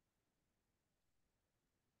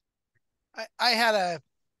 I had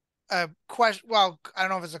a question. Well, I don't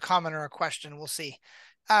know if it's a comment or a question. We'll see.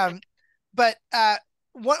 But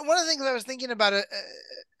one of the things I was thinking about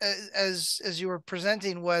as you were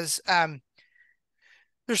presenting was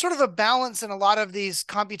there's sort of a balance in a lot of these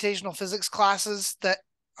computational physics classes that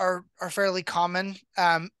are fairly common,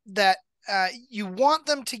 that you want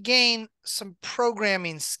them to gain some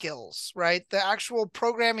programming skills, right? The actual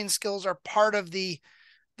programming skills are part of the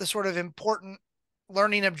sort of important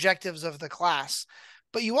learning objectives of the class.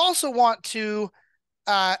 But you also want to,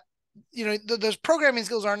 those programming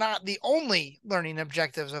skills are not the only learning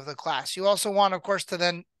objectives of the class. You also want, of course, to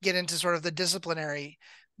then get into sort of the disciplinary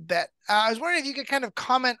bit. I was wondering if you could kind of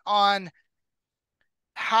comment on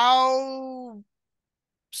how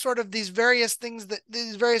sort of these various things, that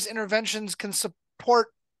these various interventions can support.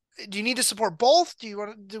 Do you need to support both? Do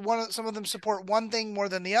you want some of them support one thing more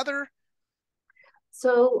than the other?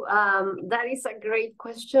 So that is a great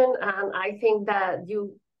question, and I think that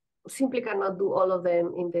you simply cannot do all of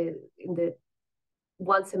them in the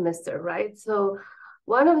one semester, right? So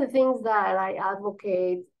one of the things that I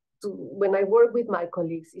advocate when I work with my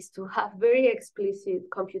colleagues is to have very explicit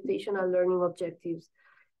computational learning objectives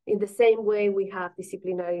in the same way we have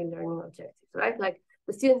disciplinary learning objectives, right? Like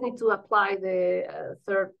the students need to apply the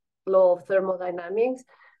third law of thermodynamics,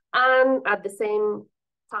 and at the same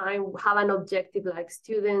time have an objective like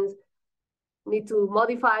students need to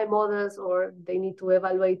modify models, or they need to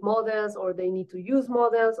evaluate models, or they need to use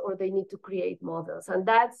models, or they need to create models. And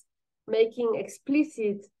that's making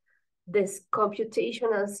explicit this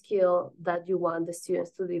computational skill that you want the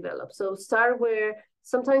students to develop. So start where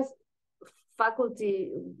sometimes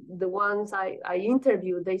faculty, the ones I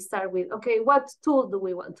interview, they start with, okay, what tool do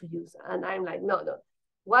we want to use? And I'm like, no.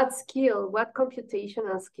 What skill, what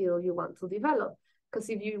computational skill you want to develop? Because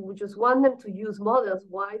if you just want them to use models,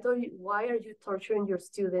 why are you torturing your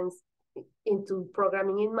students into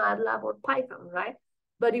programming in MATLAB or Python, right?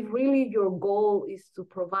 But if really your goal is to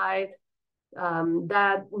provide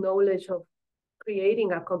that knowledge of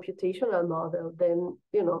creating a computational model, then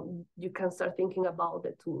you can start thinking about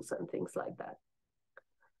the tools and things like that.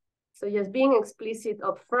 So just being explicit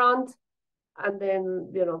up front, and then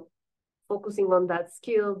focusing on that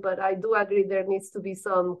skill. But I do agree there needs to be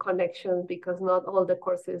some connection, because not all the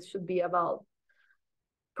courses should be about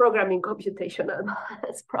programming computational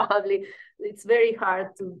models. Probably it's very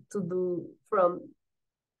hard to do from,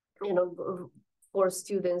 for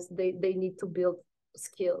students. They need to build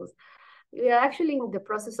skills. We are actually in the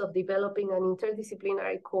process of developing an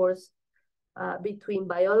interdisciplinary course between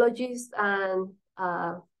biologists and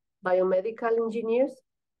biomedical engineers.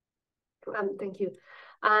 Thank you.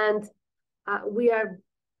 And we are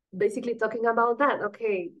basically talking about that.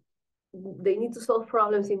 Okay, they need to solve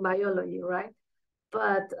problems in biology, right?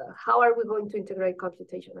 But how are we going to integrate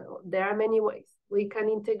computation? There are many ways. We can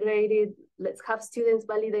integrate it. Let's have students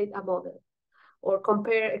validate a model or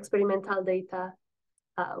compare experimental data,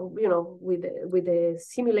 with the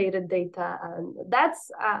simulated data, and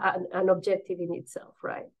that's an objective in itself,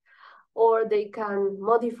 right? Or they can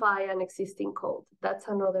modify an existing code. That's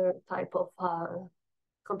another type of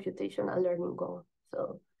computational learning goal.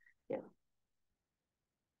 So, yeah.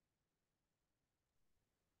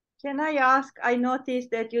 Can I ask, I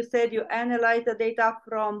noticed that you said you analyze the data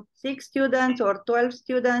from 6 students or 12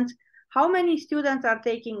 students. How many students are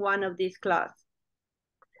taking one of these classes?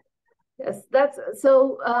 Yes, that's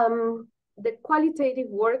so the qualitative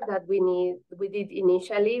work that we did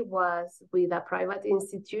initially was with a private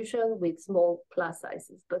institution with small class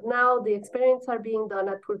sizes. But now the experiments are being done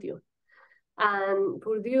at Purdue. And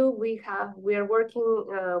Purdue, we are working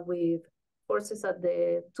with courses at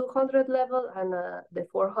the 200 level and the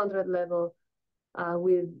 400 level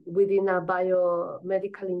within a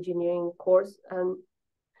biomedical engineering course. And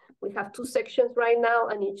we have 2 sections right now,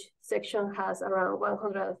 and each section has around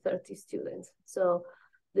 130 students. So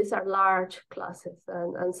these are large classes.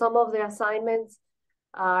 And some of the assignments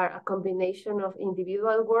are a combination of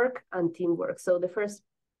individual work and teamwork. So the first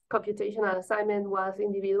computational assignment was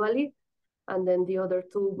individually, and then the other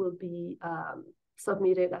 2 will be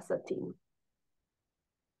submitted as a team.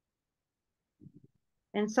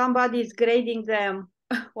 And somebody is grading them,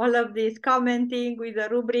 all of this, commenting with a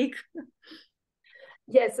rubric.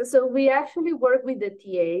 Yes, so we actually work with the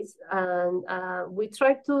TAs, and we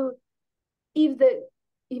try to, if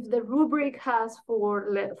the rubric has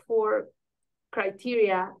 4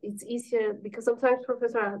 criteria, it's easier, because sometimes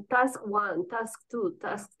professors are task 1, task 2,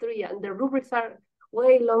 task 3, and the rubrics are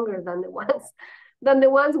way longer than the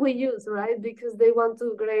ones we use, right? Because they want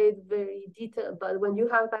to grade very detailed. But when you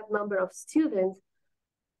have that number of students,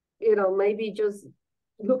 maybe just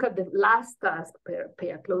look at the last task,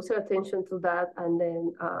 pay a closer attention to that, and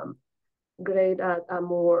then grade at a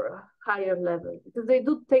more higher level, because they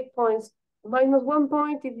do take points -1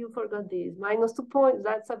 point if you forgot this, -2 points.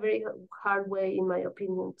 That's a very hard way, in my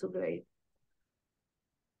opinion, to grade.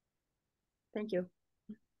 Thank you.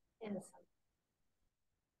 Yes.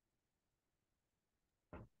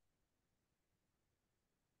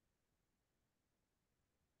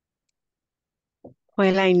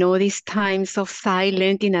 Well, I know these times of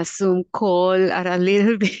silence in a Zoom call are a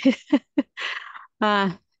little bit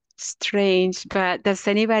uh, strange, but does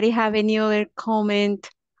anybody have any other comment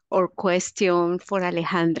or question for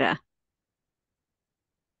Alejandra?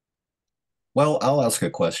 Well, I'll ask a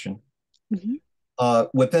question. Mhm.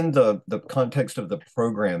 Within the context of the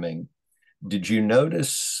programming, did you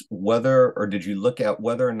notice whether, or did you look at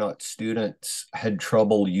whether or not students had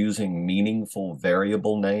trouble using meaningful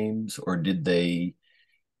variable names, or did they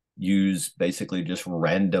use basically just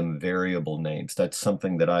random variable names? That's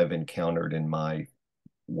something that I've encountered in my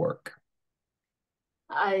work.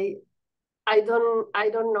 I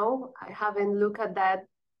don't know. I haven't looked at that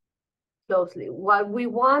closely. What we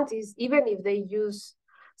want is, even if they use,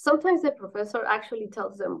 sometimes the professor actually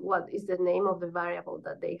tells them what is the name of the variable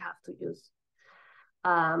that they have to use.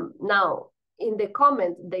 Now, in the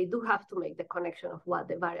comment, they do have to make the connection of what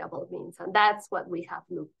the variable means, and that's what we have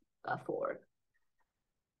looked for.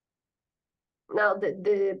 Now,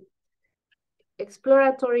 the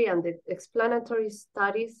exploratory and the explanatory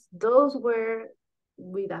studies, those were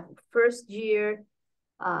with a first year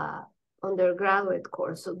undergraduate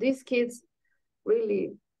course. So these kids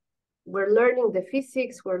really were learning the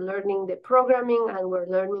physics, we're learning the programming, and we're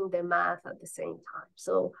learning the math at the same time.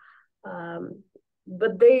 So,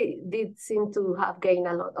 but they did seem to have gained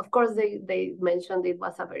a lot. Of course, they mentioned it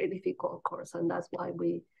was a very difficult course, and that's why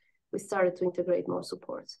we started to integrate more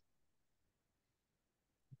supports.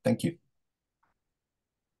 Thank you.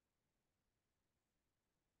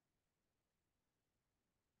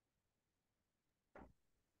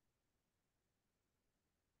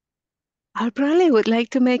 I probably would like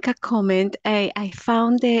to make a comment. I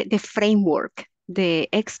found the framework, the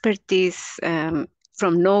expertise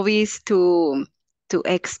from novice to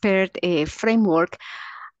expert framework.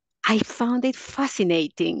 I found it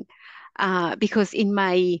fascinating because in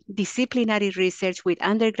my disciplinary research with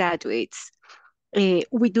undergraduates,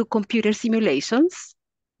 we do computer simulations,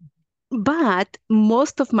 but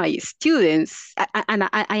most of my students, and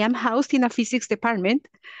I am housed in a physics department,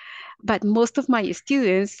 but most of my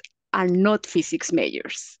students are not physics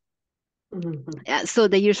majors. So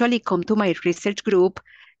they usually come to my research group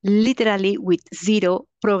literally with zero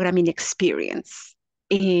programming experience.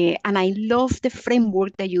 And I love the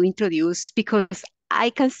framework that you introduced because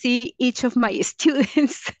I can see each of my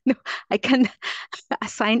students. I can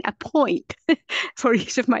assign a point for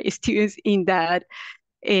each of my students in that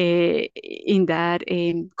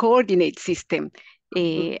coordinate system.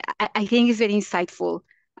 I think it's very insightful,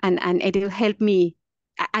 and it will help me.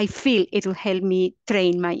 I feel it will help me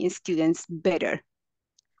train my students better.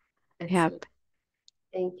 Excellent. Yep.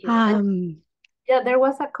 Thank you. Yeah, there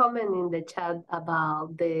was a comment in the chat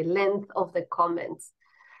about the length of the comments.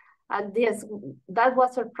 And yes, that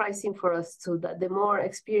was surprising for us too, that the more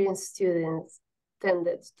experienced students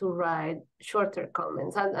tended to write shorter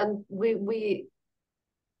comments. And we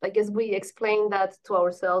I guess we explained that to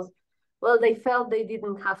ourselves. Well, they felt they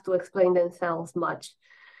didn't have to explain themselves much.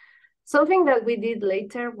 Something that we did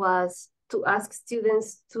later was to ask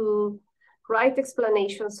students to write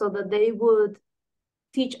explanations so that they would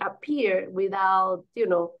teach a peer without,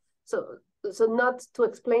 so not to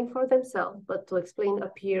explain for themselves, but to explain a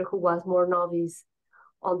peer who was more novice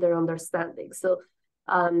on their understanding. So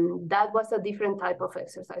that was a different type of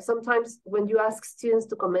exercise. Sometimes when you ask students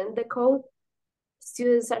to comment the code,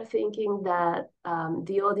 students are thinking that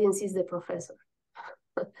the audience is the professor.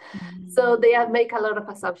 So they make a lot of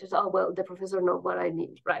assumptions. Oh, well, the professor knows what I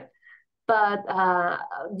mean, right? But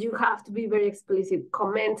you have to be very explicit.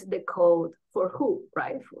 Comment the code for who,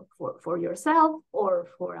 right? For yourself, or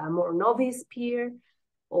for a more novice peer,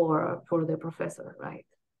 or for the professor, right?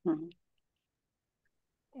 Mm-hmm.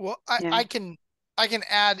 Well, I can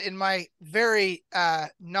add in my very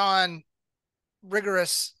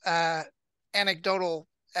non-rigorous anecdotal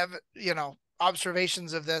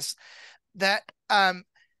observations of this, that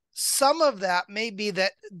some of that may be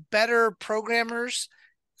that better programmers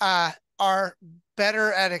are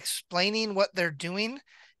better at explaining what they're doing.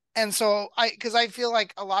 And so because I feel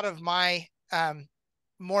like a lot of my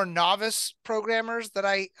more novice programmers that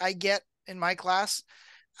I get in my class,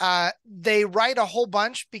 they write a whole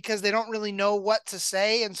bunch because they don't really know what to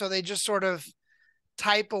say. And so they just sort of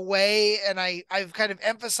type away. And I've kind of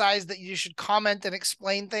emphasized that you should comment and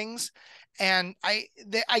explain things. And I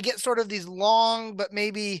get sort of these long, but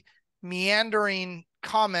maybe meandering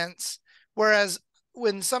comments Whereas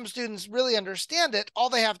when some students really understand it, all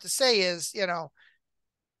they have to say is,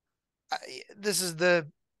 this is the,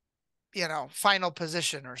 final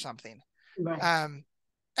position or something. Right.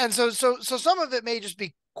 And so some of it may just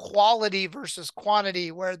be quality versus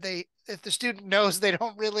quantity, where if the student knows they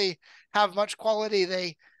don't really have much quality,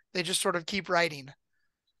 they just sort of keep writing.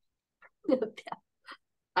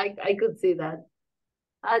 I could see that.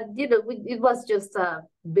 It was just a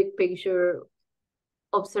big picture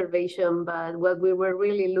observation, but what we were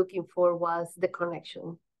really looking for was the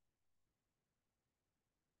connection.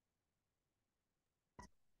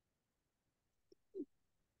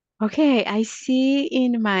 Okay, I see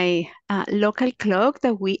in my local clock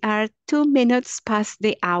that we are 2 minutes past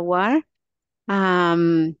the hour.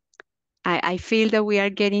 I feel that we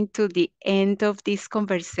are getting to the end of this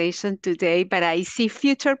conversation today, but I see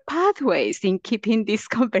future pathways in keeping this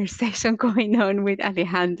conversation going on with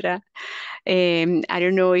Alejandra. I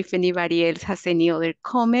don't know if anybody else has any other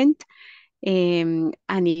comment. And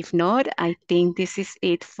if not, I think this is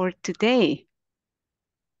it for today.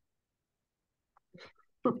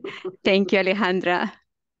 Thank you, Alejandra.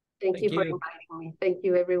 Thank you for inviting me. Thank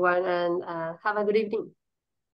you, everyone, and have a good evening.